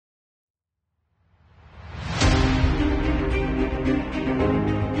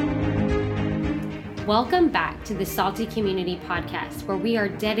Welcome back to the Salty Community Podcast, where we are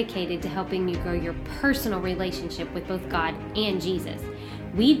dedicated to helping you grow your personal relationship with both God and Jesus.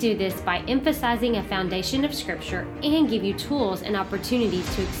 We do this by emphasizing a foundation of Scripture and give you tools and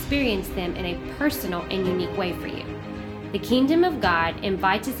opportunities to experience them in a personal and unique way for you. The Kingdom of God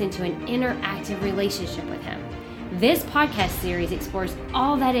invites us into an interactive relationship with Him. This podcast series explores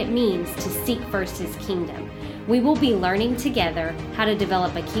all that it means to seek first His kingdom. We will be learning together how to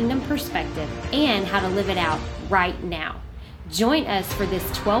develop a kingdom perspective and how to live it out right now. Join us for this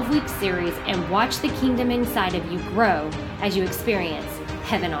 12-week series and watch the kingdom inside of you grow as you experience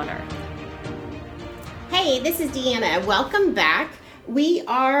heaven on earth. Hey, this is Deanna. Welcome back. We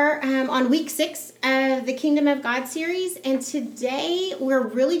are on week 6 of the Kingdom of God series, and today we're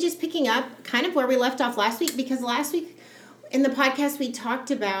really just picking up kind of where we left off last week, because last week in the podcast we talked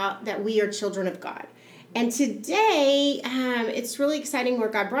about that we are children of God. And today, it's really exciting. Where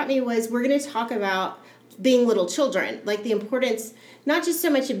God brought me was we're going to talk about being little children, like the importance, not just so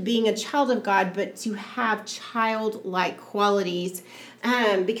much of being a child of God, but to have childlike qualities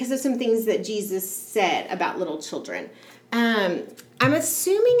because of some things that Jesus said about little children. I'm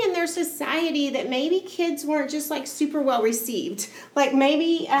assuming in their society that maybe kids weren't just like super well received. Like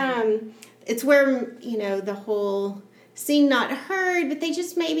maybe it's where, the whole seen not heard, but they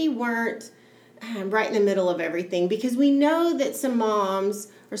just maybe weren't right in the middle of everything, because we know that some moms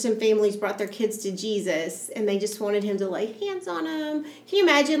or some families brought their kids to Jesus and they just wanted Him to lay hands on them. Can you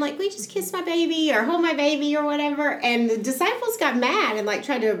imagine, like, we just kiss my baby or hold my baby or whatever? And the disciples got mad and like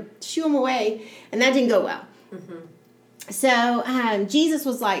tried to shoo them away, and that didn't go well. Mm-hmm. So Jesus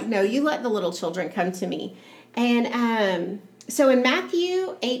was like, no, you let the little children come to me. And so in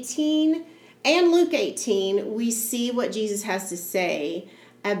Matthew 18 and Luke 18, we see what Jesus has to say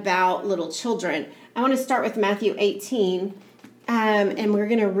about little children. I want to start with Matthew 18, and we're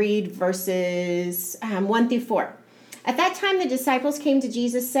going to read verses 1 through 4. At that time, the disciples came to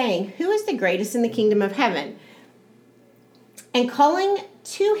Jesus saying, "Who is the greatest in the kingdom of heaven?" And calling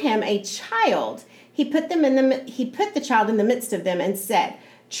to him a child, he put the child in the midst of them and said,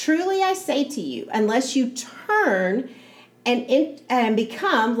 "Truly I say to you, unless you turn and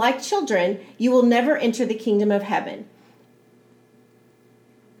become like children, you will never enter the kingdom of heaven."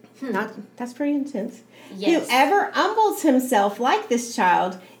 That's pretty intense. Yes. Whoever humbles himself like this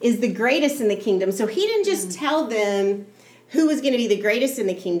child is the greatest in the kingdom. So he didn't just tell them who was going to be the greatest in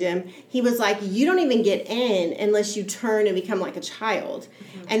the kingdom. He was like, you don't even get in unless you turn and become like a child.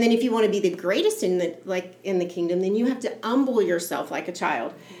 Mm-hmm. And then if you want to be the greatest in the kingdom, then you have to humble yourself like a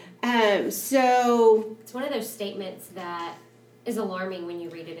child. So it's one of those statements that is alarming when you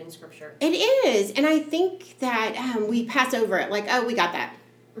read it in Scripture. It is. And I think that we pass over it like, oh, we got that.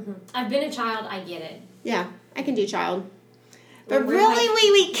 Mm-hmm. I've been a child. I get it. Yeah, I can do child. But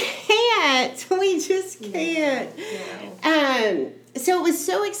really, we can't. We just can't. No. So it was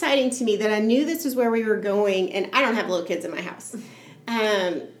so exciting to me that I knew this was where we were going, and I don't have little kids in my house.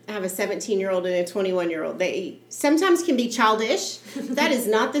 I have a 17-year-old and a 21-year-old. They sometimes can be childish. That is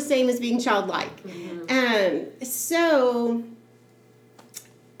not the same as being childlike. Mm-hmm. So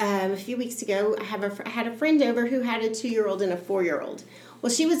a few weeks ago, I had a friend over who had a 2-year-old and a 4-year-old.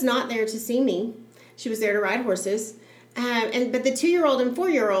 Well, she was not there to see me. She was there to ride horses. But the 2-year-old and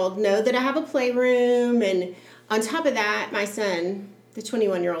 4-year-old know that I have a playroom. And on top of that, my son, the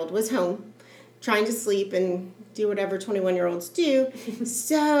 21-year-old, was home trying to sleep and do whatever 21-year-olds do.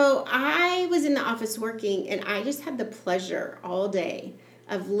 So I was in the office working, and I just had the pleasure all day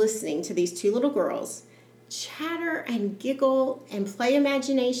of listening to these 2 little girls chatter and giggle and play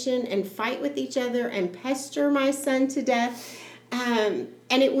imagination and fight with each other and pester my son to death.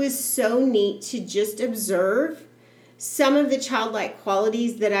 And it was so neat to just observe some of the childlike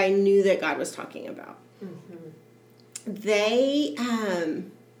qualities that I knew that God was talking about. Mm-hmm. They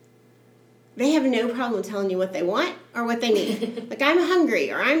have no problem telling you what they want or what they need. Like, I'm hungry,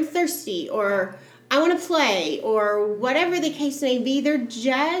 or I'm thirsty, or I want to play, or whatever the case may be. There's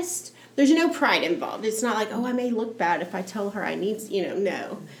no pride involved. It's not like, oh, I may look bad if I tell her I need,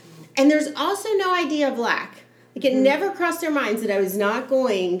 no. And there's also no idea of lack. Like, it never crossed their minds that I was not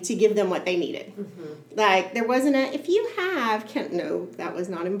going to give them what they needed. Mm-hmm. Like, there wasn't if you have, no, that was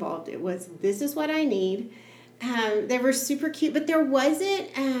not involved. It was, this is what I need. They were super cute, but there wasn't,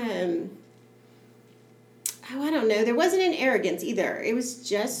 I don't know, there wasn't an arrogance either. It was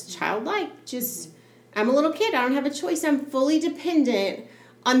just childlike. Just, I'm a little kid. I don't have a choice. I'm fully dependent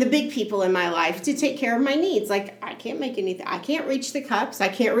on the big people in my life to take care of my needs. Like, I can't make anything. I can't reach the cups. I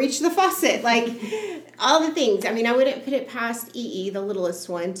can't reach the faucet. Like, all the things. I mean, I wouldn't put it past EE, the littlest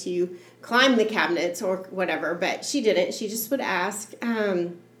one, to climb the cabinets or whatever, but she didn't. She just would ask.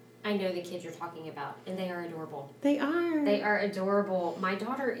 I know the kids you're talking about, and they are adorable. They are. They are adorable. My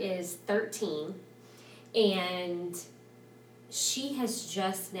daughter is 13, and she has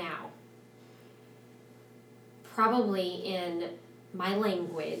just now, probably in my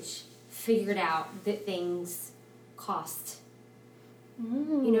language, figured out that things cost.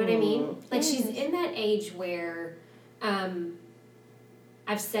 You know what I mean? Like, she's in that age where I've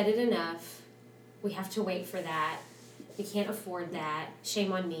said it enough. We have to wait for that. We can't afford that.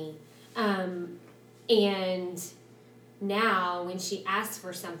 Shame on me. And now when she asks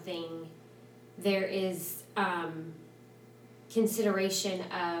for something, there is consideration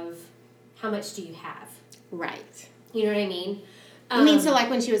of how much do you have? Right. You know what I mean? I mean, so like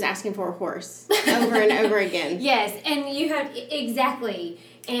when she was asking for a horse over and over again. Yes, and you have, exactly.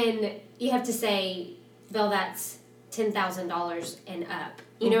 And you have to say, Bill, that's $10,000 and up.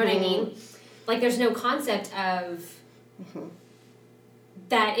 You know what I mean? Like, there's no concept of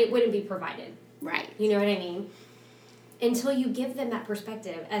that it wouldn't be provided. Right. You know what I mean? Until you give them that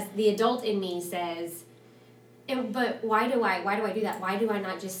perspective, as the adult in me says, but why do I do that? Why do I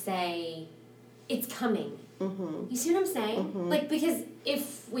not just say, it's coming? You see what I'm saying? Like, because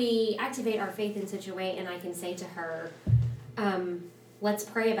if we activate our faith in such a way, and I can say to her, let's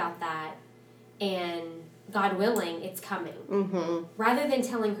pray about that, and God willing, it's coming. Rather than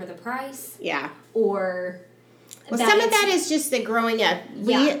telling her the price. Yeah. Or... Well, some of that is just the growing up.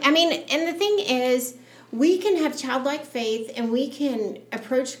 I mean, and the thing is, we can have childlike faith, and we can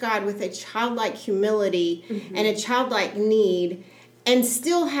approach God with a childlike humility and a childlike need, and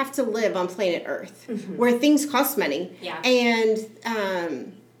still have to live on planet Earth, where things cost money. Yeah. And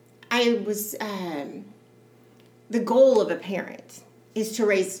I was, the goal of a parent is to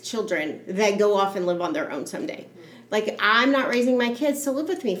raise children that go off and live on their own someday. Like, I'm not raising my kids to live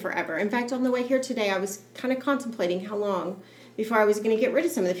with me forever. In fact, on the way here today, I was kind of contemplating how long before I was going to get rid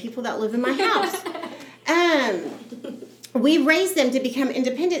of some of the people that live in my house. We raise them to become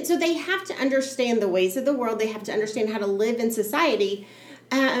independent, so they have to understand the ways of the world. They have to understand how to live in society.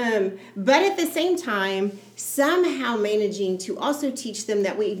 But at the same time, somehow managing to also teach them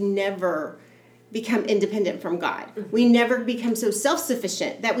that we never become independent from God. We never become so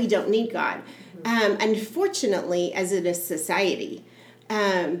self-sufficient that we don't need God. Unfortunately, as in a society,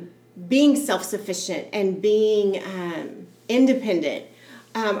 being self-sufficient and being independent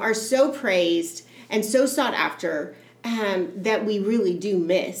are so praised and so sought after that we really do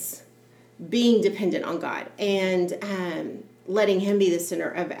miss being dependent on God and letting Him be the center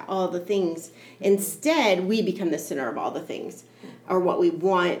of all the things. Instead, we become the center of all the things, or what we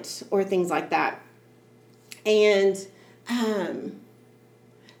want, or things like that. And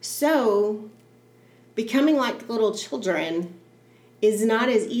so becoming like little children is not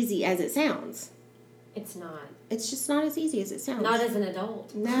as easy as it sounds. It's not. It's just not as easy as it sounds. Not as an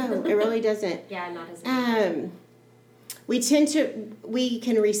adult. No, it really doesn't. Yeah, not as an adult. We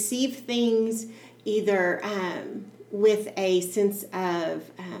can receive things either with a sense of,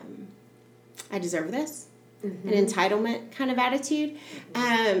 I deserve this, an entitlement kind of attitude.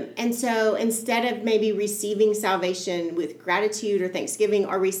 And so instead of maybe receiving salvation with gratitude or thanksgiving,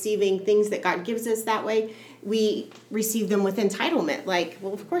 or receiving things that God gives us that way, we receive them with entitlement. Like,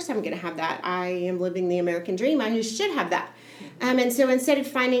 well, of course I'm going to have that. I am living the American dream. I should have that. And so instead of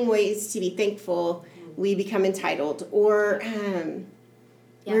finding ways to be thankful, we become entitled. Or from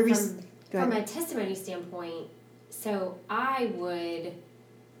a testimony standpoint, so I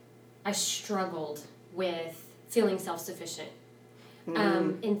struggled with feeling self-sufficient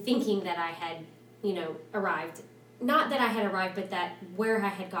and thinking that I had, arrived. Not that I had arrived, but that where I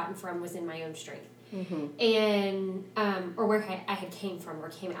had gotten from was in my own strength. And, or where I had came from or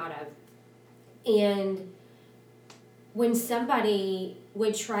came out of. And when somebody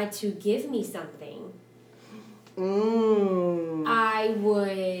would try to give me something, I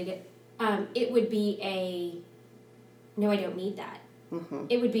would, it would be no, I don't need that.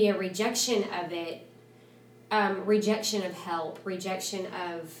 It would be a rejection of it, rejection of help, rejection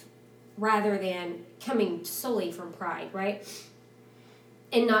of, rather than coming solely from pride, right?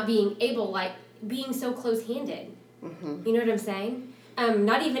 And not being able, like, being so close-handed. You know what I'm saying?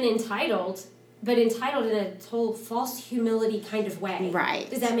 Not even entitled, but entitled in a total false humility kind of way. Right.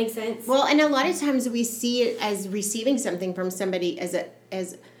 Does that make sense? Well, and a lot of times we see it as receiving something from somebody as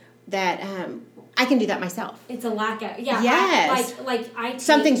that I can do that myself. It's a lack of, yeah. Yes.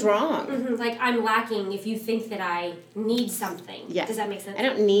 Something's wrong. Like, I'm lacking if you think that I need something. Yes. Does that make sense? I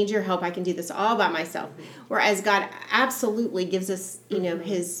don't need your help. I can do this all by myself. Whereas God absolutely gives us,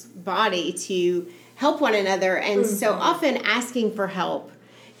 His body to help one another. And so often asking for help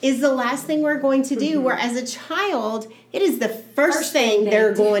is the last thing we're going to do. Where as a child, it is the first thing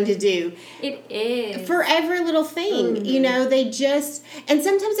they're going to do. It is. For every little thing, you know, they just, and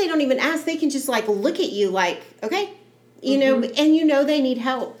sometimes they don't even ask. They can just like look at you like, okay, you know, and you know they need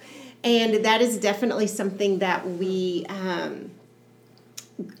help. And that is definitely something that we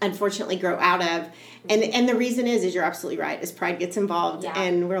unfortunately grow out of. And the reason is you're absolutely right, is pride gets involved. Yeah.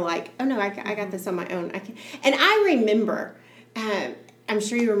 And we're like, oh no, I got this on my own. I can. And I remember, I'm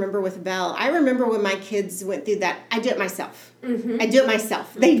sure you remember with Belle, I remember when my kids went through that, I do it myself. I do it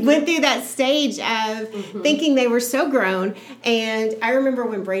myself. They went through that stage of thinking they were so grown. And I remember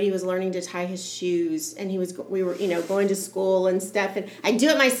when Brady was learning to tie his shoes and we were, you know, going to school and stuff. And I do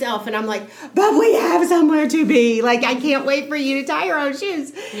it myself. And I'm like, but we have somewhere to be. Like, I can't wait for you to tie your own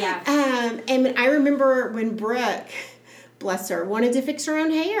shoes. Yeah. And I remember when Brooke, bless her, wanted to fix her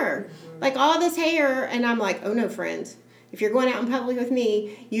own hair. Like all this hair. And I'm like, oh no, friend. If you're going out in public with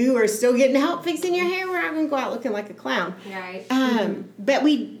me, you are still getting help fixing your hair. We're not going to go out looking like a clown. Right. But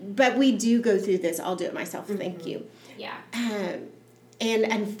we do go through this. I'll do it myself. Thank you. Yeah. And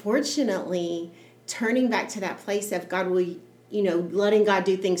unfortunately, turning back to that place of God will, you know, letting God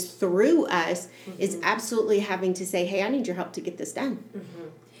do things through us is absolutely having to say, hey, I need your help to get this done.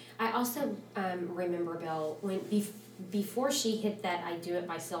 I also remember, Belle, when before she hit that I do it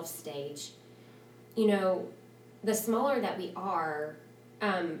myself stage, you know, the smaller that we are,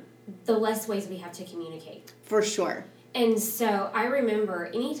 the less ways we have to communicate. For sure. And so I remember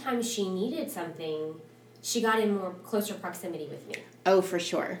anytime she needed something, she got in more closer proximity with me. Oh, for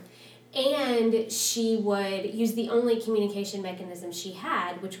sure. And she would use the only communication mechanism she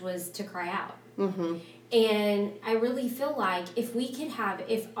had, which was to cry out. And I really feel like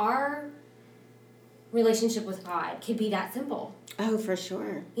if our relationship with God could be that simple. Oh, for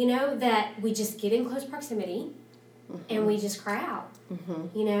sure. You know, that we just get in close proximity and we just cry out,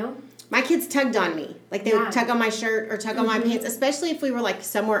 you know? My kids tugged on me. Like they would tug on my shirt or tug on my pants, especially if we were like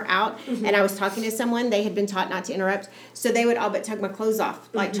somewhere out and I was talking to someone. They had been taught not to interrupt. So they would all but tug my clothes off,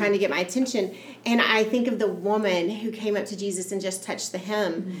 like trying to get my attention. And I think of the woman who came up to Jesus and just touched the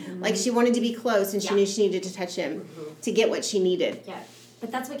hem. Like she wanted to be close and she knew she needed to touch him to get what she needed. Yeah. But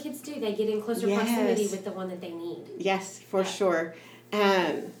that's what kids do. They get in closer proximity with the one that they need. Yes, for sure.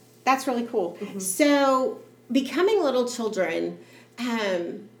 That's really cool. So becoming little children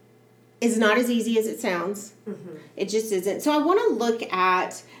is not as easy as it sounds. It just isn't. So I want to look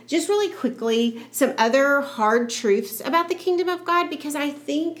at, just really quickly, some other hard truths about the kingdom of God, because I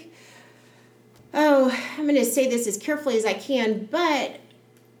think, I'm going to say this as carefully as I can, but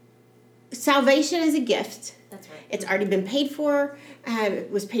salvation is a gift. That's right. It's already been paid for.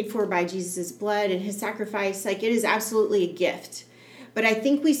 It was paid for by Jesus' blood and his sacrifice. Like, it is absolutely a gift. But I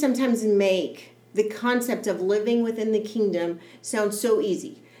think we sometimes make the concept of living within the kingdom sound so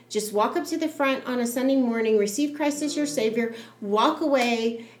easy. Just walk up to the front on a Sunday morning, receive Christ as your Savior, walk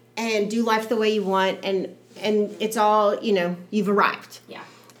away, and do life the way you want, and it's all, you know, you've arrived.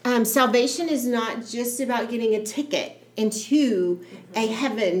 Yeah. Salvation is not just about getting a ticket into a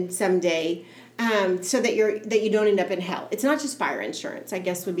heaven someday, so that you don't end up in hell. It's not just fire insurance, I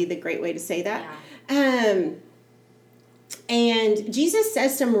guess would be the great way to say that. Yeah. And Jesus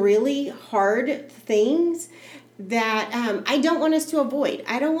says some really hard things that I don't want us to avoid.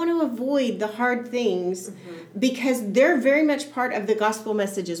 I don't want to avoid the hard things because they're very much part of the gospel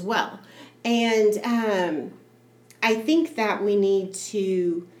message as well. And I think that we need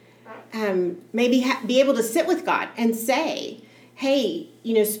to maybe be able to sit with God and say, hey,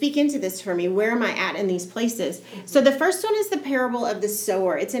 you know, speak into this for me. Where am I at in these places? So the first one is the parable of the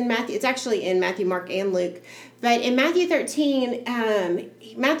sower. It's in Matthew. It's actually in Matthew, Mark, and Luke. But in Matthew 13,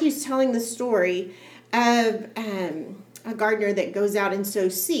 Matthew's telling the story of a gardener that goes out and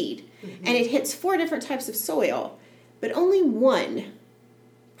sows seed. And it hits 4 different types of soil, but only one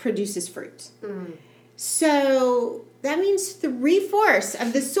produces fruit. So that means 3/4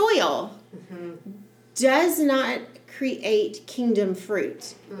 of the soil does not create kingdom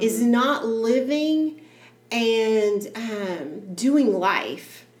fruit, is not living and doing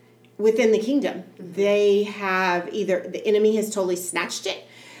life within the kingdom. They have either the enemy has totally snatched it,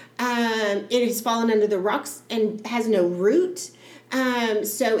 it has fallen under the rocks and has no root,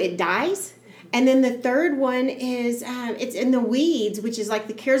 so it dies. And then the third one is it's in the weeds, which is like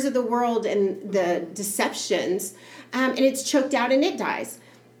the cares of the world and the deceptions, and it's choked out and it dies.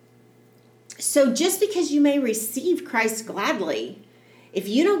 So just because you may receive Christ gladly, if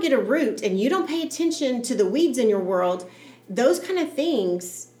you don't get a root and you don't pay attention to the weeds in your world, those kind of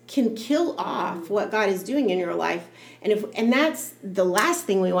things can kill off what God is doing in your life. And that's the last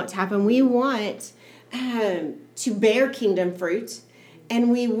thing we want to happen. We want to bear kingdom fruit and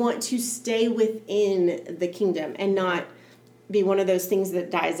we want to stay within the kingdom and not be one of those things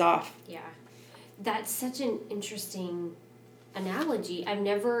that dies off. Yeah. That's such an interesting analogy. I've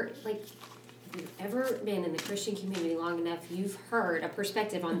never, if you've ever been in the Christian community long enough, you've heard a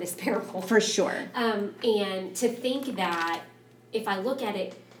perspective on this parable. For sure. And to think that if I look at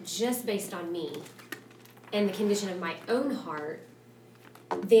it just based on me and the condition of my own heart,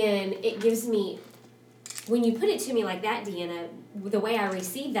 then it gives me, when you put it to me like that, Deanna, the way I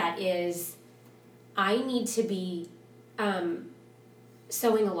receive that is I need to be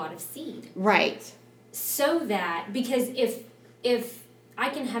sowing a lot of seed. Right. So that, because if I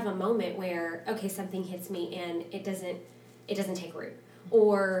can have a moment where, okay, something hits me and it doesn't take root,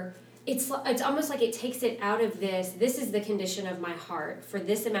 or it's almost like it takes it out of this is the condition of my heart for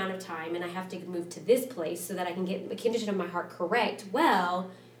this amount of time, and I have to move to this place so that I can get the condition of my heart correct.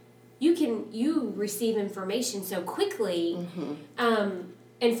 Well, you receive information so quickly,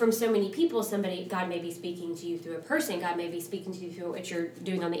 and from so many people. God may be speaking to you through a person, God may be speaking to you through what you're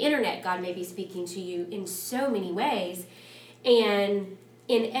doing on the internet, God may be speaking to you in so many ways, and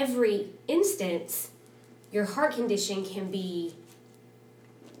in every instance, your heart condition can be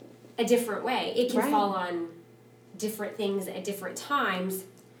a different way. It can fall on different things at different times.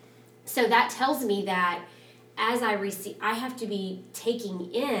 So that tells me that as I receive, I have to be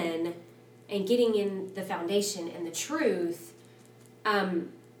taking in and getting in the foundation and the truth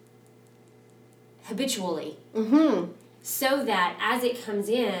habitually. So that as it comes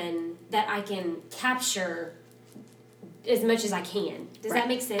in, that I can capture as much as I can. Does that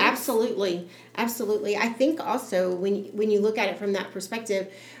make sense? Absolutely. I think also when you look at it from that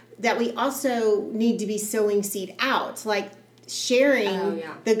perspective, that we also need to be sowing seed out, like sharing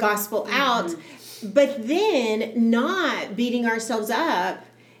the gospel out, but then not beating ourselves up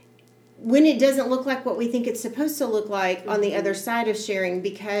when it doesn't look like what we think it's supposed to look like on the other side of sharing,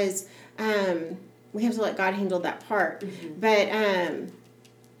 because we have to let God handle that part. But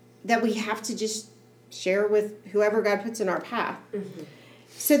that we have to just share with whoever God puts in our path.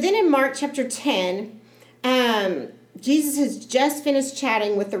 So then in Mark chapter 10, Jesus has just finished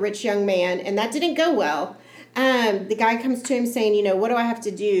chatting with the rich young man, and that didn't go well. The guy comes to him saying, what do I have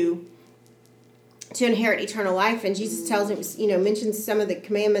to do to inherit eternal life? And Jesus tells him, mentions some of the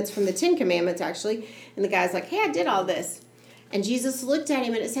commandments from the 10 Commandments, actually. And the guy's like, hey, I did all this. And Jesus looked at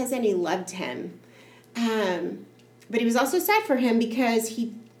him, and it says, and he loved him. But he was also sad for him because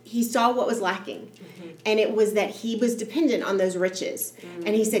he saw what was lacking. And it was that he was dependent on those riches. And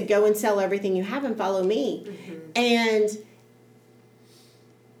he said, go and sell everything you have and follow me. And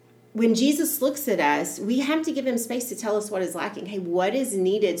when Jesus looks at us, we have to give him space to tell us what is lacking. Hey, what is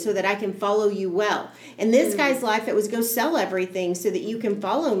needed so that I can follow you well? In this guy's life, it was go sell everything so that you can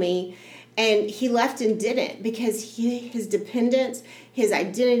follow me. And he left and didn't, because his dependence, his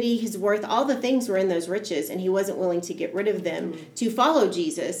identity, his worth, all the things were in those riches, and he wasn't willing to get rid of them to follow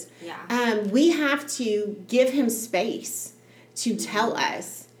Jesus. We have to give him space to tell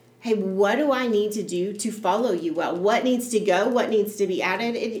us, hey, what do I need to do to follow you well? What needs to go? What needs to be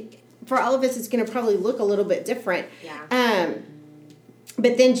added? For all of us, it's going to probably look a little bit different.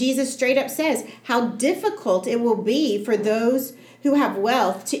 But then Jesus straight up says how difficult it will be for those who have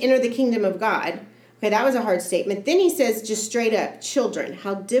wealth to enter the kingdom of God. Okay, that was a hard statement. Then he says just straight up, children,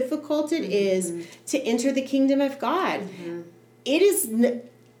 how difficult it is to enter the kingdom of God. It is,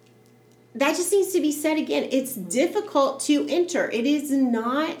 that just needs to be said again. It's difficult to enter. It is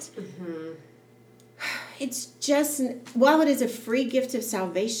not, it's just, while it is a free gift of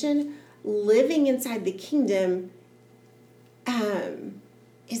salvation, living inside the kingdom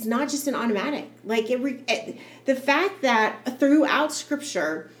is not just an automatic. Like the fact that throughout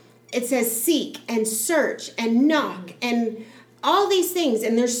Scripture it says seek and search and knock and all these things,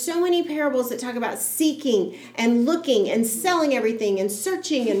 and there's so many parables that talk about seeking and looking and selling everything and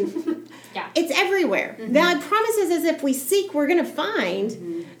searching, and it's everywhere. God promises us if we seek, we're going to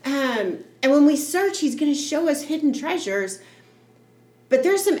find, and when we search, He's going to show us hidden treasures. But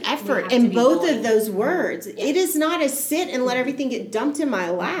there's some effort in both of those words. It is not a sit and let everything get dumped in my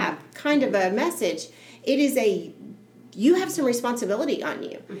lap kind of a message. It is you have some responsibility on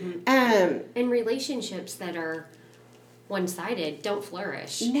you. And relationships that are one-sided don't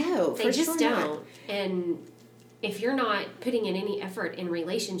flourish. No, they just don't. And if you're not putting in any effort in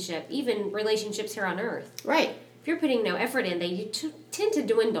relationship, even relationships here on earth. Right. If you're putting no effort in, they tend to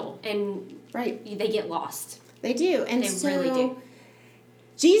dwindle and they get lost. They do. And they really do.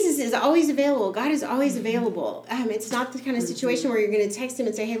 Jesus is always available. God is always available. It's not the kind of situation where you're going to text him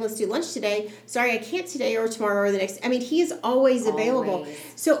and say, hey, let's do lunch today. Sorry, I can't today or tomorrow or the next. I mean, he is always available.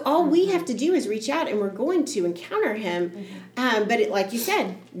 So all we have to do is reach out, and we're going to encounter him. But like you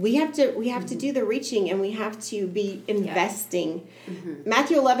said, we have to do the reaching, and we have to be investing.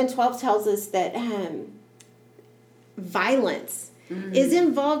 Matthew 11:12 tells us that violence is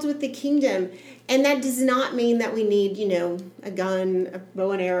involved with the kingdom. And that does not mean that we need, a gun, a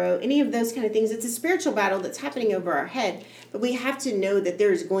bow and arrow, any of those kind of things. It's a spiritual battle that's happening over our head. But we have to know that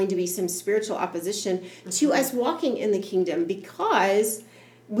there is going to be some spiritual opposition to us walking in the kingdom, because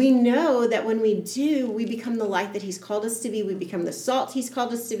we know that when we do, we become the light that he's called us to be. We become the salt he's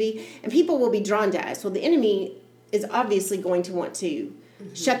called us to be. And people will be drawn to us. Well, the enemy is obviously going to want to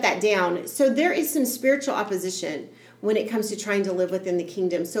shut that down. So there is some spiritual opposition when it comes to trying to live within the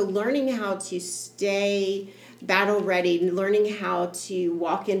kingdom. So learning how to stay battle ready, learning how to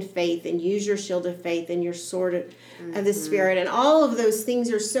walk in faith and use your shield of faith and your sword of the Spirit, and all of those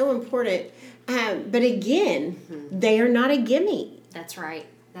things are so important. But again, they are not a gimme. That's right.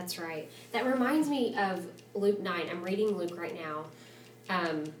 That's right. That reminds me of Luke 9. I'm reading Luke right now.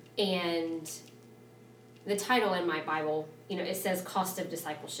 And the title in my Bible, it says Cost of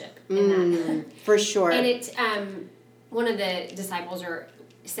Discipleship. For sure. And it, one of the disciples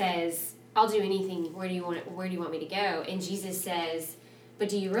says, I'll do anything. Where do you want me to go? And Jesus says, but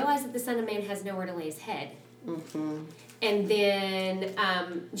do you realize that the Son of Man has nowhere to lay his head? And then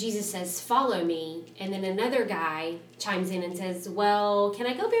Jesus says, follow me. And then another guy chimes in and says, well, can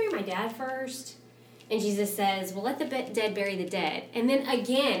I go bury my dad first? And Jesus says, well, let the dead bury the dead. And then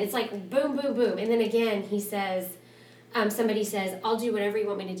again, it's like boom, boom, boom. And then again, he says, somebody says, I'll do whatever you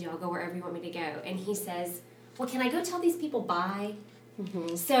want me to do. I'll go wherever you want me to go. And he says, well, can I go tell these people bye?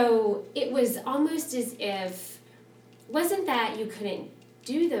 So it was almost as if, wasn't that you couldn't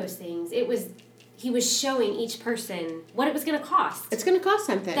do those things. It was, he was showing each person what it was going to cost. It's going to cost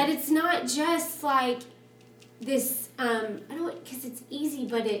something. That it's not just like this, because it's easy,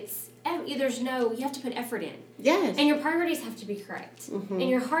 but you have to put effort in. Yes. And your priorities have to be correct. And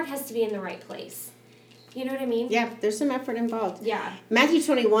your heart has to be in the right place. You know what I mean? Yeah, there's some effort involved. Yeah. Matthew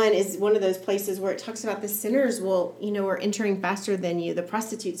 21 is one of those places where it talks about the sinners are entering faster than you, the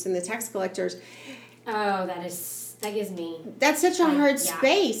prostitutes and the tax collectors. Oh, that gives me... That's such a hard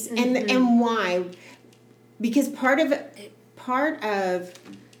space. And why? Because part of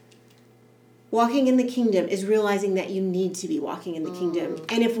walking in the kingdom is realizing that you need to be walking in the kingdom.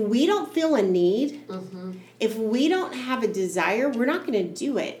 And if we don't feel a need, if we don't have a desire, we're not going to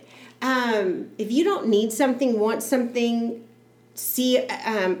do it. If you don't need something, want something, see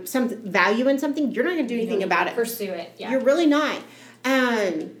some value in something, you're not going to do anything about it. Pursue it. Yeah. You're really not.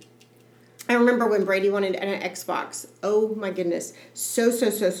 I remember when Brady wanted an Xbox. Oh my goodness,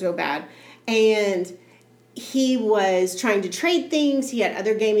 so bad. And he was trying to trade things. He had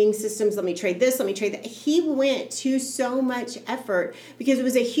other gaming systems. Let me trade this. Let me trade that. He went to so much effort because it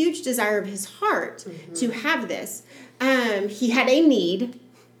was a huge desire of his heart to have this. He had a need.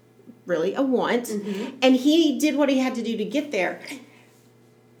 Really a want, and he did what he had to do to get there.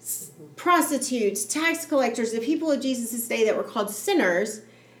 Prostitutes, tax collectors, the people of Jesus' day that were called sinners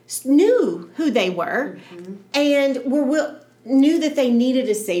knew who they were, and knew that they needed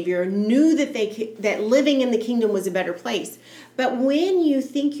a savior, knew that that living in the kingdom was a better place. But when you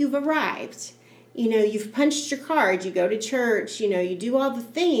think you've arrived, you've punched your card, you go to church, you do all the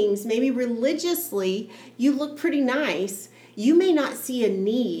things, maybe religiously you look pretty nice, you may not see a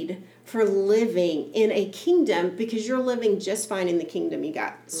need for living in a kingdom because you're living just fine in the kingdom you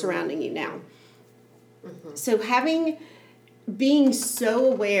got surrounding you now. So being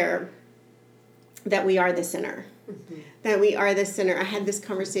so aware that we are the sinner, that we are the sinner. I had this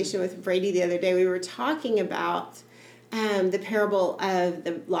conversation with Brady the other day. We were talking about the parable of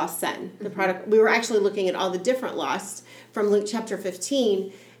the lost son, the prodigal. We were actually looking at all the different lost from Luke chapter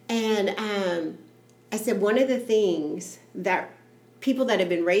 15. And I said, one of the things that people that have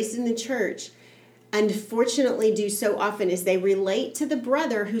been raised in the church unfortunately do so often is they relate to the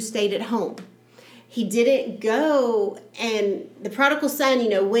brother who stayed at home. He didn't go, and the prodigal son,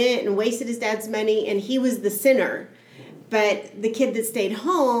 went and wasted his dad's money, and he was the sinner. But the kid that stayed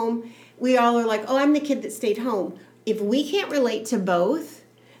home, we all are like, oh, I'm the kid that stayed home. If we can't relate to both,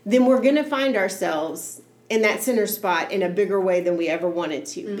 then we're going to find ourselves in that sinner spot in a bigger way than we ever wanted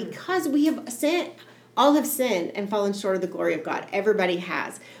to. Because we have sinned. All have sinned and fallen short of the glory of God. Everybody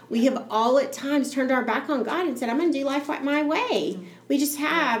has. We have all at times turned our back on God and said, I'm going to do life my way. We just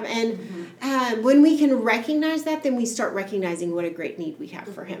have. And when we can recognize that, then we start recognizing what a great need we have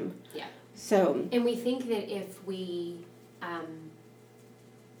for him. Yeah. So. And we think that if we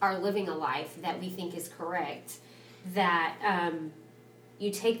are living a life that we think is correct, that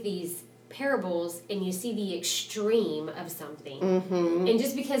you take these parables and you see the extreme of something. Mm-hmm. And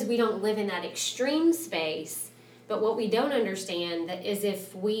just because we don't live in that extreme space, but what we don't understand that is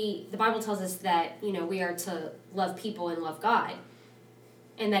the Bible tells us that, we are to love people and love God.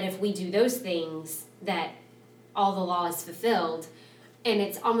 And that if we do those things, that all the law is fulfilled. And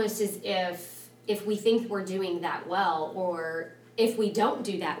it's almost as if we think we're doing that well, or if we don't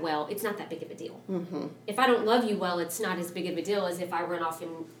do that well, it's not that big of a deal. Mm-hmm. If I don't love you well, it's not as big of a deal as if I run off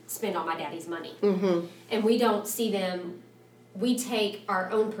and spend all my daddy's money. Mm-hmm. And we don't see them. We take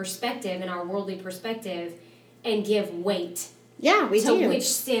our own perspective and our worldly perspective and give weight to which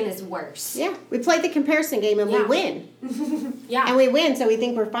sin is worse. Yeah, we played the comparison game and we win. Yeah. And we win, so we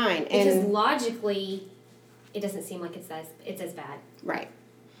think we're fine. Because logically, it doesn't seem like it's as bad. Right.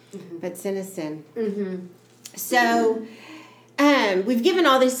 Mm-hmm. But sin is sin. Mm-hmm. So, we've given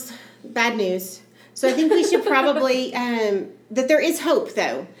all this bad news. So I think we should probably, that there is hope,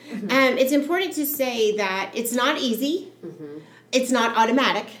 though. Mm-hmm. It's important to say that it's not easy. Mm-hmm. It's not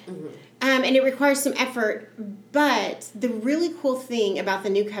automatic. Mm-hmm. And it requires some effort. But the really cool thing about the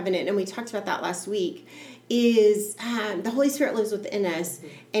new covenant, and we talked about that last week, is the Holy Spirit lives within us,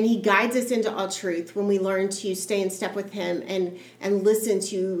 and he guides us into all truth when we learn to stay in step with him and listen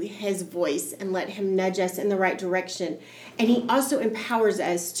to his voice and let him nudge us in the right direction. And he also empowers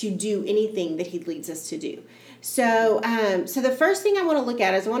us to do anything that he leads us to do. So the first thing I want to look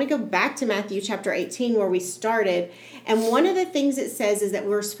at is I want to go back to Matthew chapter 18 where we started. And one of the things it says is that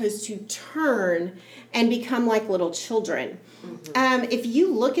we're supposed to turn and become like little children. Mm-hmm. If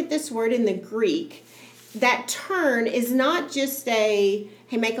you look at this word in the Greek, that turn is not just hey,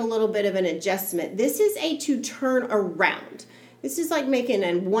 make a little bit of an adjustment. This is to turn around. This is like making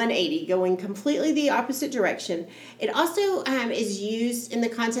a 180, going completely the opposite direction. It also is used in the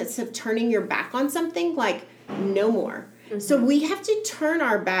context of turning your back on something, like no more. Mm-hmm. So we have to turn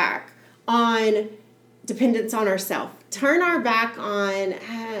our back on dependence on ourselves, turn our back on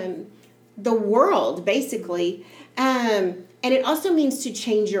the world, basically. And it also means to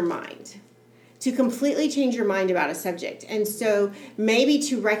change your mind. To completely change your mind about a subject. And so maybe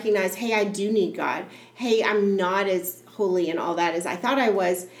to recognize, hey, I do need God. Hey, I'm not as holy and all that as I thought I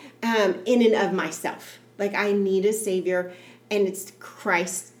was in and of myself. Like I need a Savior, and it's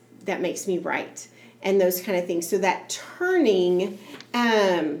Christ that makes me right. And those kind of things. So that turning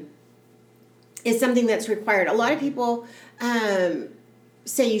is something that's required. A lot of people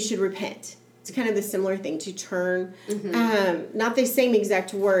say you should repent. It's kind of the similar thing, to turn. Mm-hmm. Not the same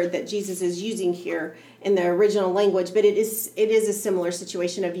exact word that Jesus is using here in the original language, but it is a similar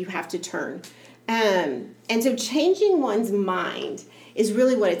situation of you have to turn. And so changing one's mind is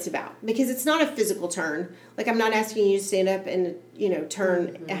really what it's about, because it's not a physical turn. Like I'm not asking you to stand up and,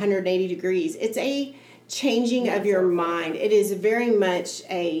 turn 180 degrees. It's a changing of your mind. It is very much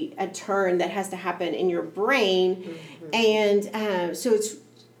a turn that has to happen in your brain. Mm-hmm. And so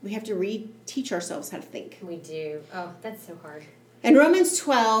we have to reteach ourselves how to think. We do. Oh, that's so hard. And Romans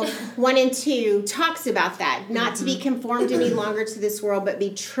 12, 1 and 2 talks about that. Not to be conformed any longer to this world, but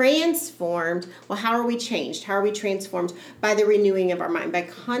be transformed. Well, how are we changed? How are we transformed? By the renewing of our mind. By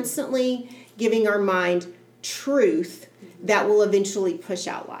constantly giving our mind truth that will eventually push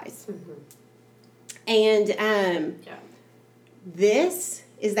out lies. And this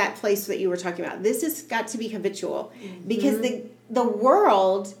is that place that you were talking about. This has got to be habitual. Because the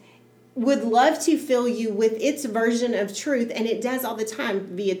world would love to fill you with its version of truth, and it does all the time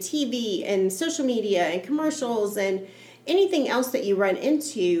via TV and social media and commercials and anything else that you run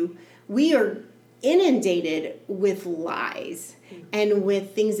into. We are inundated with lies and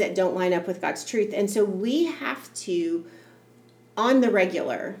with things that don't line up with God's truth. And so we have to, on the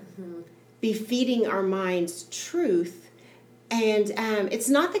regular, be feeding our minds truth. And it's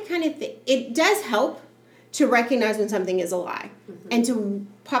not the kind of thing, it does help to recognize when something is a lie and to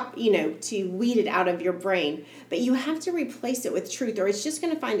to weed it out of your brain. But you have to replace it with truth, or it's just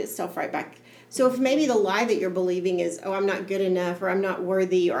going to find itself right back. So if maybe the lie that you're believing is, oh, I'm not good enough, or I'm not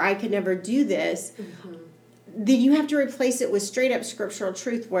worthy, or I could never do this, then you have to replace it with straight up scriptural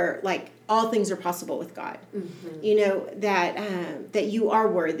truth where, like, all things are possible with God. That you are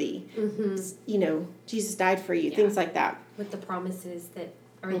worthy. Jesus died for you, things like that. With the promises that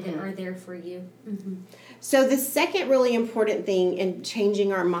are there for you. So the second really important thing in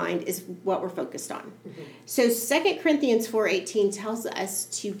changing our mind is what we're focused on. So 2 Corinthians 4:18 tells us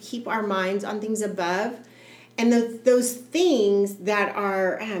to keep our minds on things above, and those things that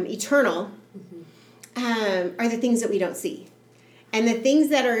are eternal are the things that we don't see. And the things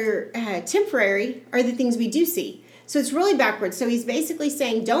that are temporary are the things we do see. So it's really backwards. So he's basically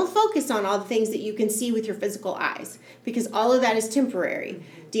saying, don't focus on all the things that you can see with your physical eyes, because all of that is temporary.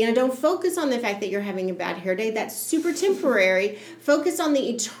 Deanna, don't focus on the fact that you're having a bad hair day. That's super temporary. Focus on the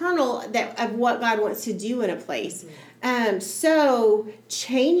eternal of what God wants to do in a place. So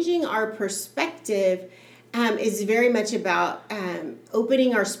changing our perspective is very much about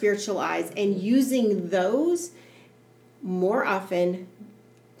opening our spiritual eyes and using those more often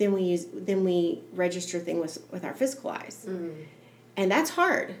than we register things with our physical eyes. And that's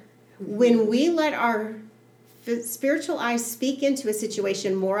hard. When we let our spiritual eyes speak into a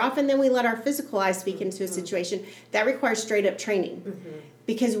situation more often than we let our physical eyes speak into a situation, that requires straight up training.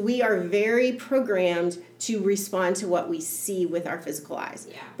 Because we are very programmed to respond to what we see with our physical eyes.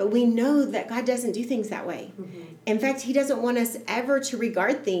 Yeah. But we know that God doesn't do things that way. In fact, he doesn't want us ever to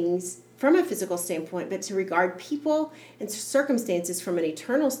regard things from a physical standpoint, but to regard people and circumstances from an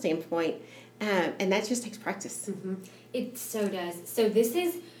eternal standpoint. And that just takes practice. It so does. So this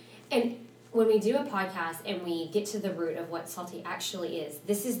is, and when we do a podcast and we get to the root of what Salty actually is,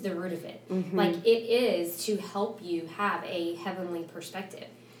 this is the root of it. Like, it is to help you have a heavenly perspective,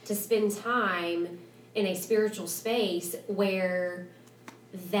 to spend time in a spiritual space where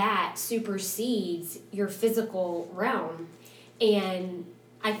that supersedes your physical realm. And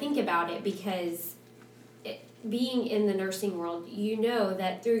I think about it because being in the nursing world, you know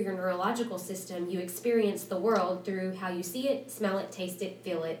that through your neurological system, you experience the world through how you see it, smell it, taste it,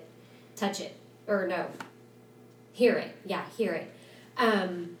 feel it, touch it, or no, hear it. Yeah, hear it.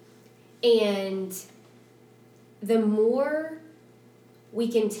 And the more we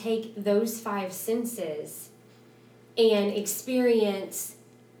can take those 5 senses and experience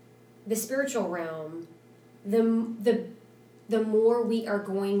the spiritual realm, the more we are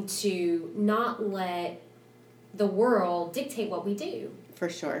going to not let the world dictate what we do. For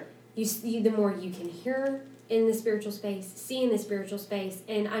sure. The more you can hear in the spiritual space, see in the spiritual space,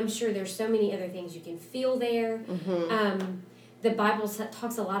 and I'm sure there's so many other things you can feel there. The Bible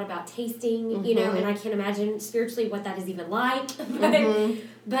talks a lot about tasting, you know, and I can't imagine spiritually what that is even like,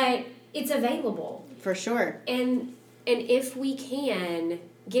 but it's available. For sure. And if we can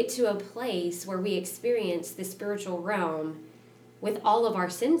get to a place where we experience the spiritual realm with all of our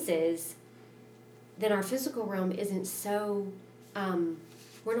senses, then our physical realm isn't so,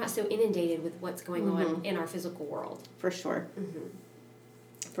 we're not so inundated with what's going on in our physical world. For sure.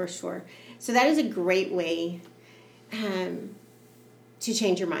 For sure. So that is a great way to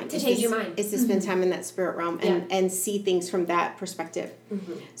change your mind. Is to spend time in that spirit realm and see things from that perspective.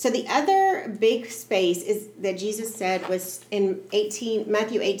 So the other big space is that Jesus said was in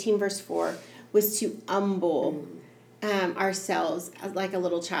Matthew 18 verse 4 was to humble ourselves like a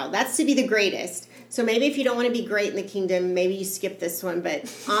little child. That's to be the greatest. So maybe if you don't want to be great in the kingdom, maybe you skip this one.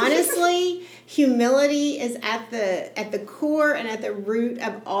 But honestly, humility is at the core and at the root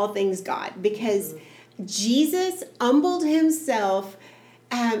of all things God, because Jesus humbled himself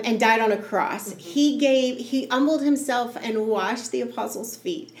and died on a cross. He humbled himself and washed the apostles'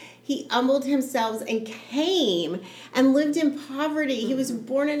 feet. He humbled himself and came and lived in poverty. He was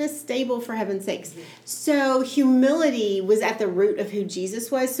born in a stable, for heaven's sakes. So humility was at the root of who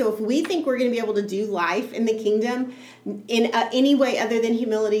Jesus was. So if we think we're going to be able to do life in the kingdom in any way other than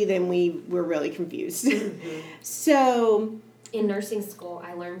humility, then we're really confused. So in nursing school,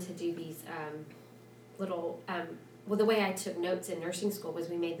 I learned to do these little... well, the way I took notes in nursing school was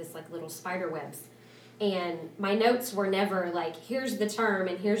we made this like little spider webs. And my notes were never like, here's the term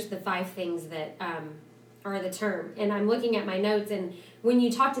and here's the 5 things that are the term. And I'm looking at my notes, and when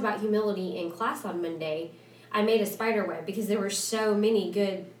you talked about humility in class on Monday, I made a spider web because there were so many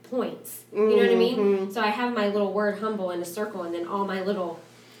good points. You know what I mean? So I have my little word humble in a circle and then all my little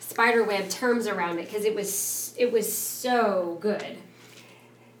spider web terms around it because it was so good.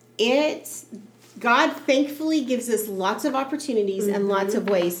 God thankfully gives us lots of opportunities and lots of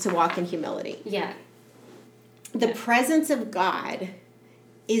ways to walk in humility. Yeah. The presence of God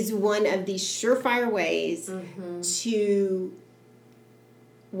is one of these surefire ways to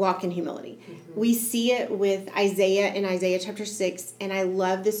walk in humility. We see it with Isaiah in Isaiah chapter 6, and I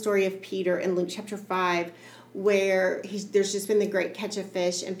love the story of Peter in Luke chapter 5, where there's just been the great catch of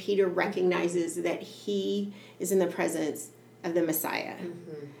fish, and Peter recognizes that he is in the presence of the Messiah.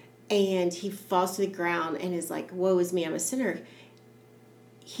 And he falls to the ground and is like, woe is me, I'm a sinner.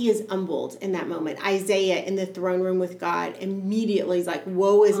 He is humbled in that moment. Isaiah in the throne room with God immediately is like,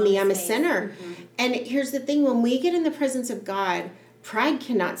 woe is me, I'm a sinner. And here's the thing, when we get in the presence of God, pride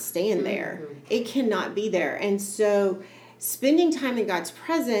cannot stand there. It cannot be there. And so spending time in God's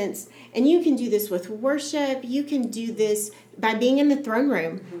presence, and you can do this with worship. You can do this by being in the throne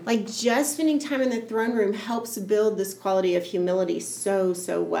room. Mm-hmm. Like, just spending time in the throne room helps build this quality of humility so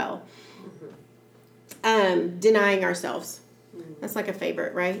well. Mm-hmm. Denying ourselves. Mm-hmm. That's like a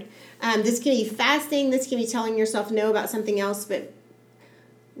favorite, right? This can be fasting. This can be telling yourself no about something else, but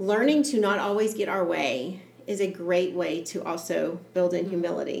learning to not always get our way is a great way to also build in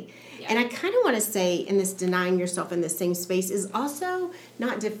humility. Yeah. And I kind of want to say, in this denying yourself in the same space, is also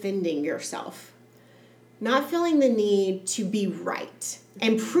not defending yourself. Not feeling the need to be right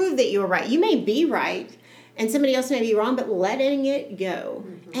and prove that you're right. You may be right and somebody else may be wrong, but letting it go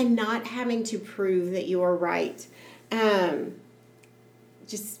and not having to prove that you're right.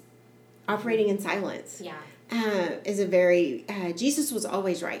 Just operating in silence. Yeah. Is a very, Jesus was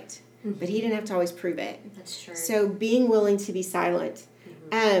always right, but he didn't have to always prove it. That's true. So being willing to be silent.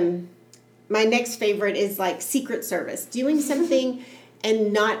 My next favorite is like secret service, doing something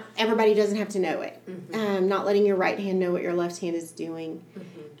and not everybody doesn't have to know it. Not letting your right hand know what your left hand is doing.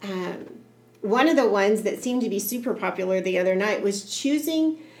 One of the ones that seemed to be super popular the other night was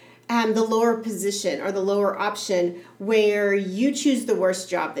choosing the lower position or the lower option where you choose the worst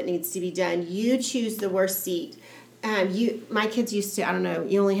job that needs to be done. You choose the worst seat. My kids used to, I don't know,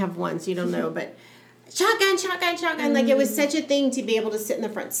 you only have one, so you don't know, but shotgun. Like, it was such a thing to be able to sit in the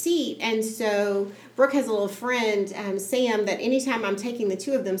front seat. And so Brooke has a little friend, Sam, that anytime I'm taking the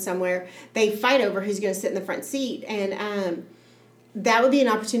two of them somewhere, they fight over who's going to sit in the front seat. And that would be an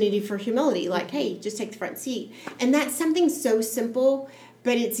opportunity for humility. Like, hey, just take the front seat. And that's something so simple,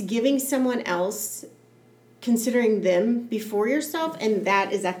 but it's giving someone else, considering them before yourself, and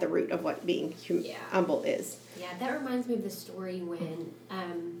that is at the root of what being humble is. Yeah, that reminds me of the story when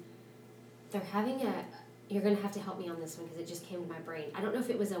they're having you're going to have to help me on this one because it just came to my brain. I don't know if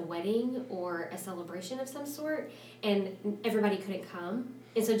it was a wedding or a celebration of some sort, and everybody couldn't come.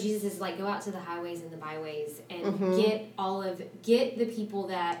 And so Jesus is like, go out to the highways and the byways and get the people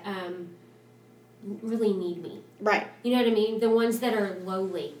that really need me. Right. You know what I mean? The ones that are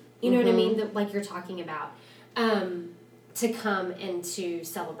lowly. You know what I mean? Like you're talking about. To come and to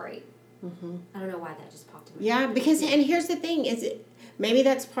celebrate. I don't know why that just popped in my head. Yeah, because, and here's the thing, is maybe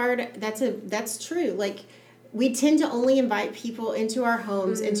that's true. Like, we tend to only invite people into our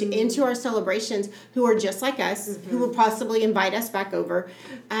homes and into our celebrations who are just like us, who will possibly invite us back over.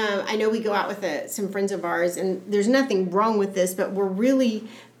 I know we go out with some friends of ours, and there's nothing wrong with this, but we're really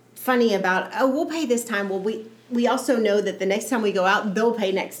funny about, we'll pay this time. Well, we also know that the next time we go out, they'll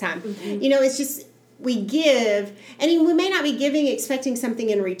pay next time. You know, it's just, we give, and we may not be giving expecting something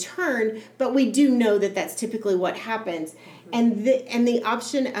in return, but we do know that that's typically what happens. And the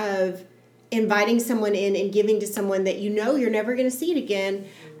option of inviting someone in and giving to someone that you know you're never going to see it again,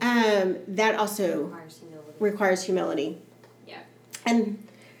 that also requires humility. Yeah. And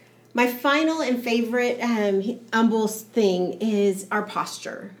my final and favorite humble thing is our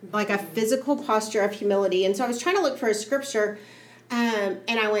posture, like a physical posture of humility. And so I was trying to look for a scripture, and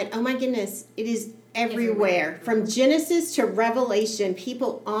I went, oh my goodness, it is everywhere. From Genesis to Revelation,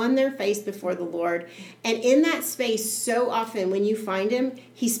 people on their face before the Lord. And in that space, so often when you find him,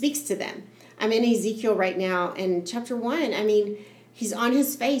 he speaks to them. I'm in Ezekiel right now, and chapter 1, I mean, he's on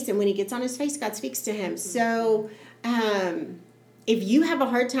his face, and when he gets on his face, God speaks to him. So if you have a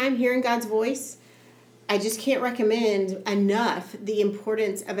hard time hearing God's voice, I just can't recommend enough the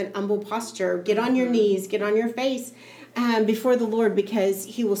importance of an humble posture. Get on your knees, get on your face before the Lord, because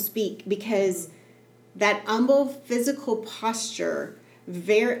he will speak, because that humble physical posture,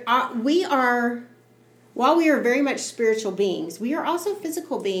 while we are very much spiritual beings, we are also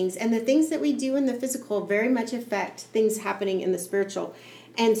physical beings, and the things that we do in the physical very much affect things happening in the spiritual.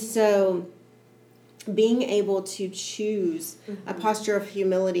 And so being able to choose a posture of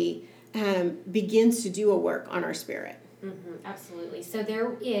humility begins to do a work on our spirit. Absolutely. So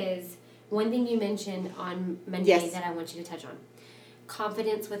there is one thing you mentioned on Monday that I want you to touch on.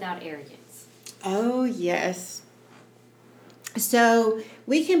 Confidence without arrogance. Oh, yes. So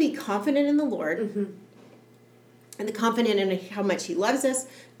we can be confident in the Lord, and confident in how much he loves us,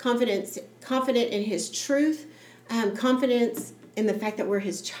 confident in his truth, confidence in the fact that we're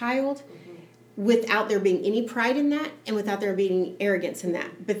his child, without there being any pride in that, and without there being arrogance in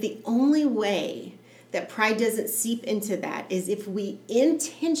that. But the only way that pride doesn't seep into that is if we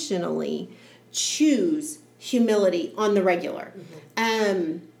intentionally choose humility on the regular.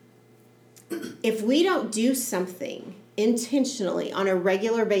 If we don't do something intentionally on a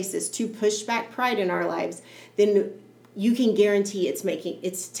regular basis to push back pride in our lives, then you can guarantee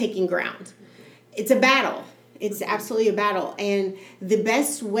it's taking ground. It's a battle. It's absolutely a battle. And the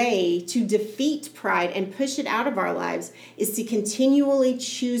best way to defeat pride and push it out of our lives is to continually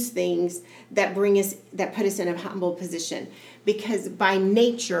choose things that put us in a humble position. Because by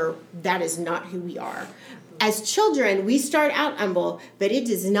nature, that is not who we are. As children, we start out humble, but it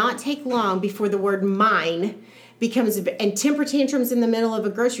does not take long before the word mine becomes, and temper tantrums in the middle of a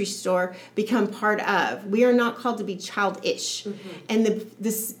grocery store become part of. We are not called to be childish. And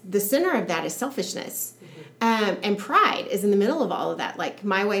the center of that is selfishness. And pride is in the middle of all of that, like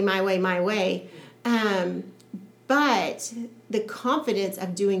my way, my way, my way. But the confidence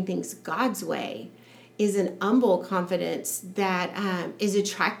of doing things God's way is an humble confidence that is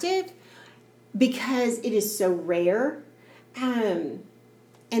attractive because it is so rare. And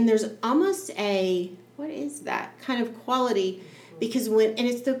there's almost what is that kind of quality? Because and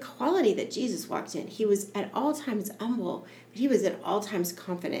it's the quality that Jesus walked in. He was at all times humble, but he was at all times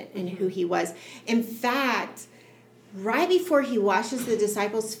confident in who he was. In fact, right before he washes the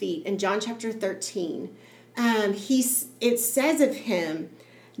disciples' feet in John chapter 13, it says of him,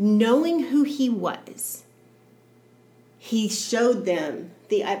 knowing who he was, he showed them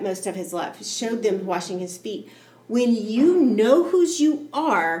the utmost of his love. He showed them washing his feet. When you know whose you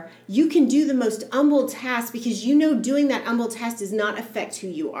are, you can do the most humble task because you know doing that humble task does not affect who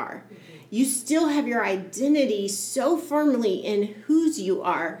you are. You still have your identity so firmly in whose you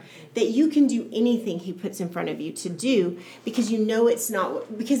are that you can do anything he puts in front of you to do because you know it's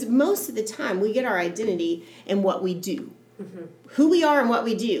not, because most of the time we get our identity in what we do. Who we are and what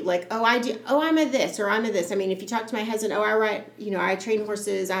we do. Like, I'm a this or I'm a this. I mean, if you talk to my husband, I train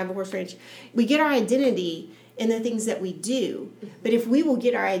horses, I have a horse ranch. We get our identity in the things that we do. But if we will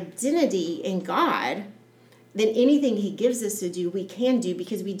get our identity in God, then anything he gives us to do, we can do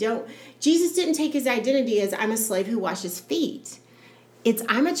because Jesus didn't take his identity as I'm a slave who washes feet. It's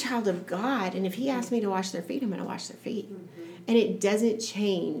I'm a child of God, and if he asks me to wash their feet, I'm going to wash their feet. And it doesn't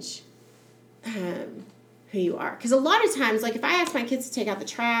change who you are. Because a lot of times, like if I ask my kids to take out the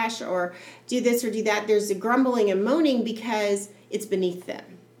trash or do this or do that, there's a grumbling and moaning because it's beneath them.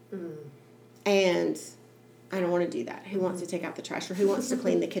 And I don't want to do that. Who wants to take out the trash or who wants to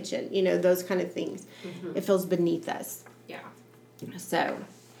clean the kitchen? You know, those kind of things. It feels beneath us. Yeah. So,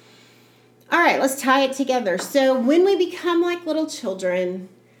 all right, let's tie it together. So when we become like little children,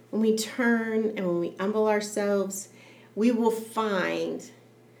 when we turn and when we humble ourselves, we will find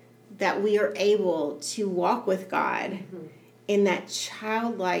that we are able to walk with God in that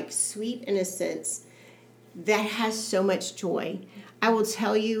childlike, sweet innocence that has so much joy. I will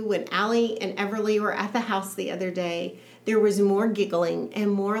tell you, when Allie and Everly were at the house the other day, there was more giggling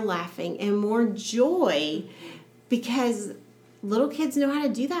and more laughing and more joy because little kids know how to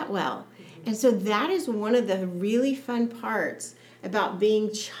do that well. And so that is one of the really fun parts about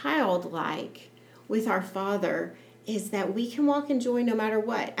being childlike with our Father, is that we can walk in joy no matter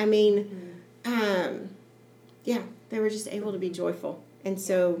what. I mean, they were just able to be joyful. And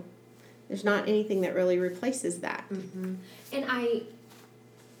so there's not anything that really replaces that. And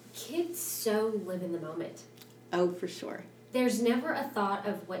kids so live in the moment. Oh, for sure. There's never a thought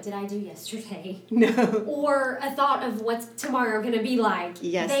of what did I do yesterday? No. Or a thought of what's tomorrow going to be like.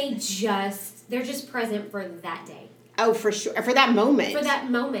 Yes. They're just present for that day. Oh, for sure. For that moment. For that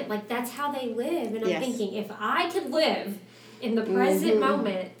moment. Like, that's how they live. And I'm thinking, if I could live in the present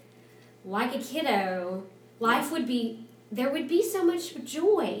moment like a kiddo, there would be so much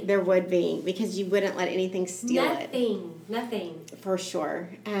joy. There would be, because you wouldn't let anything steal it. Nothing. For sure.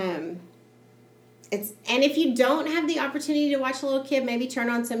 And if you don't have the opportunity to watch a little kid, maybe turn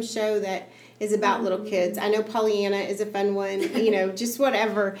on some show that is about little kids. I know Pollyanna is a fun one, just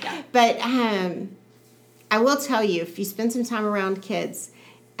whatever. Yeah. But I will tell you, if you spend some time around kids,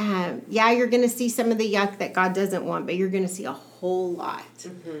 you're going to see some of the yuck that God doesn't want, but you're going to see a whole lot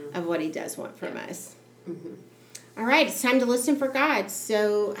of what he does want from us. All right, it's time to listen for God.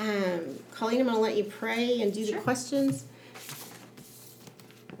 So, Colleen, I'm going to let you pray and do the questions.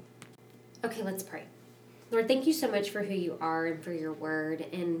 Okay, let's pray. Lord, thank you so much for who you are and for your word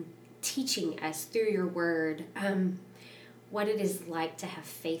and teaching us through your word what it is like to have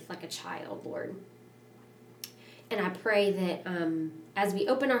faith like a child, Lord. And I pray that as we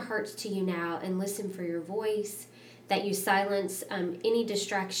open our hearts to you now and listen for your voice, that you silence any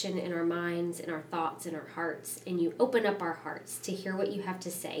distraction in our minds, in our thoughts, in our hearts, and you open up our hearts to hear what you have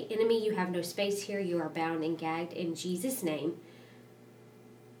to say. Enemy, you have no space here. You are bound and gagged in Jesus' name.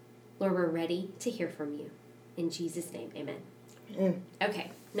 Lord, we're ready to hear from you. In Jesus' name, amen.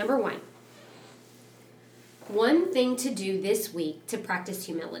 Okay, number 1. One thing to do this week to practice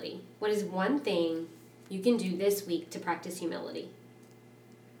humility. What is one thing you can do this week to practice humility?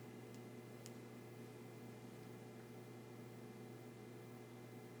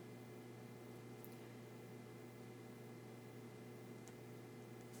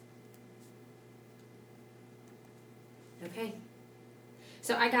 Okay.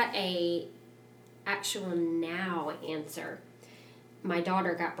 So I got a actual now answer. My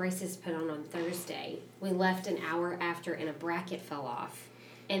daughter got braces put on Thursday. We left an hour after and a bracket fell off.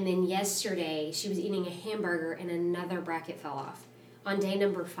 And then yesterday she was eating a hamburger and another bracket fell off on day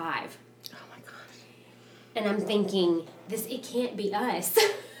number 5. Oh my gosh. And I'm thinking, it can't be us.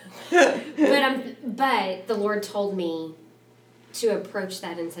 But the Lord told me to approach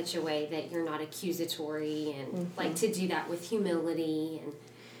that in such a way that you're not accusatory and like to do that with humility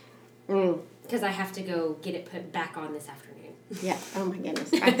and because I have to go get it put back on this afternoon. Yeah. Oh my goodness.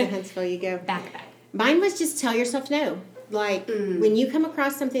 Back to Huntsville you go. Back. Mine was just tell yourself no. Like when you come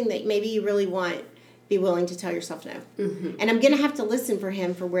across something that maybe you really want, be willing to tell yourself no. Mm-hmm. And I'm going to have to listen for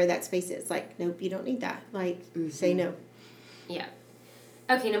him for where that space is. Like, nope, you don't need that. Like, say no. Yeah.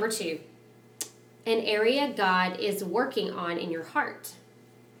 Okay, number 2. An area God is working on in your heart.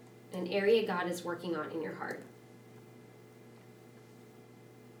 An area God is working on in your heart.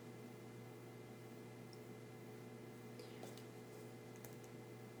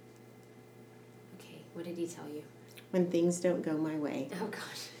 Okay, what did he tell you? When things don't go my way. Oh,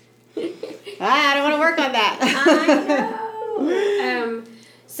 gosh. I don't want to work on that. I know.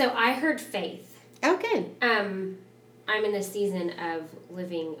 So I heard faith. Oh, good. I'm in a season of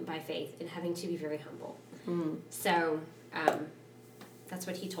living by faith and having to be very humble. So that's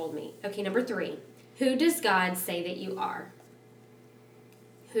what he told me. Okay, number 3. Who does God say that you are?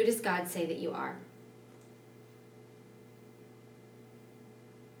 Who does God say that you are?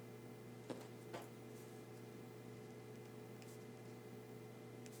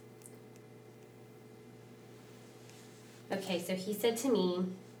 Okay, so he said to me,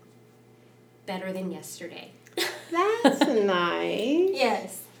 better than yesterday. That's nice.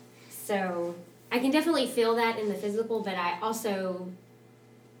 Yes. So I can definitely feel that in the physical, but I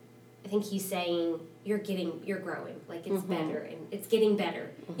think he's saying you're growing. Like it's better and it's getting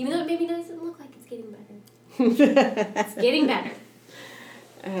better. Even though it maybe doesn't look like it's getting better. It's getting better.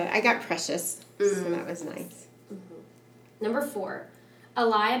 I got precious, so that was nice. Number 4, a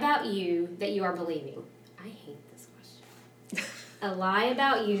lie about you that you are believing. I hate this question. A lie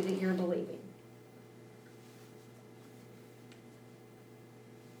about you that you're believing.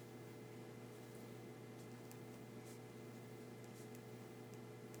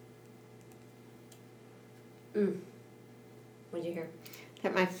 What did you hear?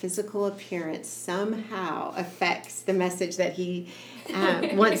 That my physical appearance somehow affects the message that he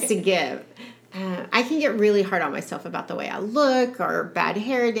wants to give. I can get really hard on myself about the way I look or bad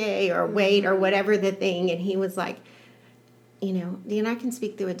hair day or weight or whatever the thing. And he was like, Deanna, I can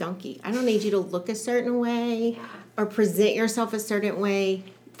speak through a donkey. I don't need you to look a certain way or present yourself a certain way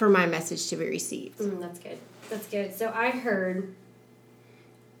for my message to be received. That's good. That's good. So I heard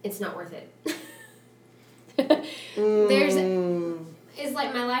it's not worth it. It's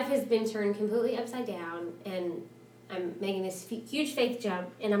like my life has been turned completely upside down and I'm making this huge faith jump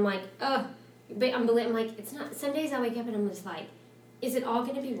and I'm like, I'm like, it's not. Some days I wake up and I'm just like, is it all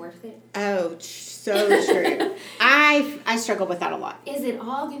going to be worth it? Oh, so true. I struggle with that a lot. Is it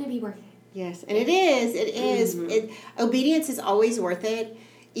all going to be worth it? Yes, and it is. It is. Obedience is always worth it,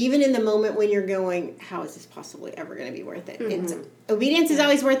 even in the moment when you're going, how is this possibly ever going to be worth it? Obedience is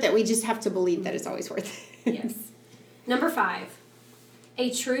always worth it. We just have to believe that it's always worth it. Yes. Number 5,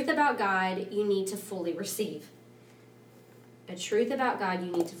 a truth about God you need to fully receive. A truth about God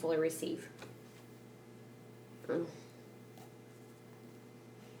you need to fully receive. Okay.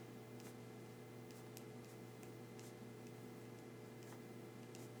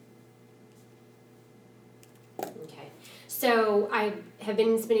 So I have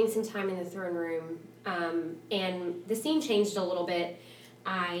been spending some time in the throne room, and the scene changed a little bit.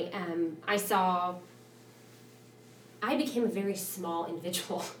 I became a very small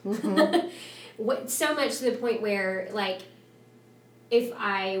individual. So much to the point where, like, if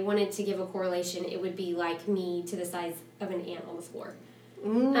I wanted to give a correlation, it would be like me to the size of an ant on the floor.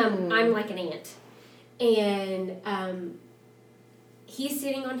 I'm like an ant. And he's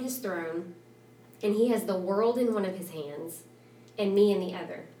sitting on his throne, and he has the world in one of his hands and me in the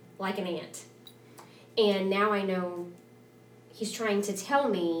other, like an ant. And now I know he's trying to tell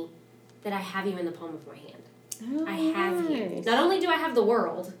me that I have you in the palm of my hand. Oh, I have you. Not only do I have the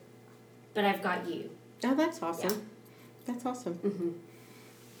world, but I've got you. Oh, that's awesome. Yeah. That's awesome.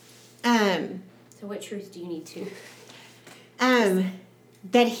 So what truth do you need to?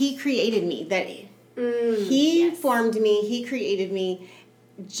 That he created me. That he formed me. He created me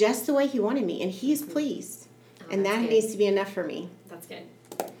just the way he wanted me, and he is pleased. And that needs to be enough for me. That's good.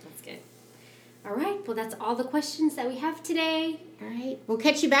 That's good. All right. Well, that's all the questions that we have today. All right. We'll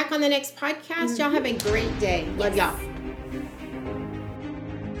catch you back on the next podcast. Y'all have a great day. Love y'all.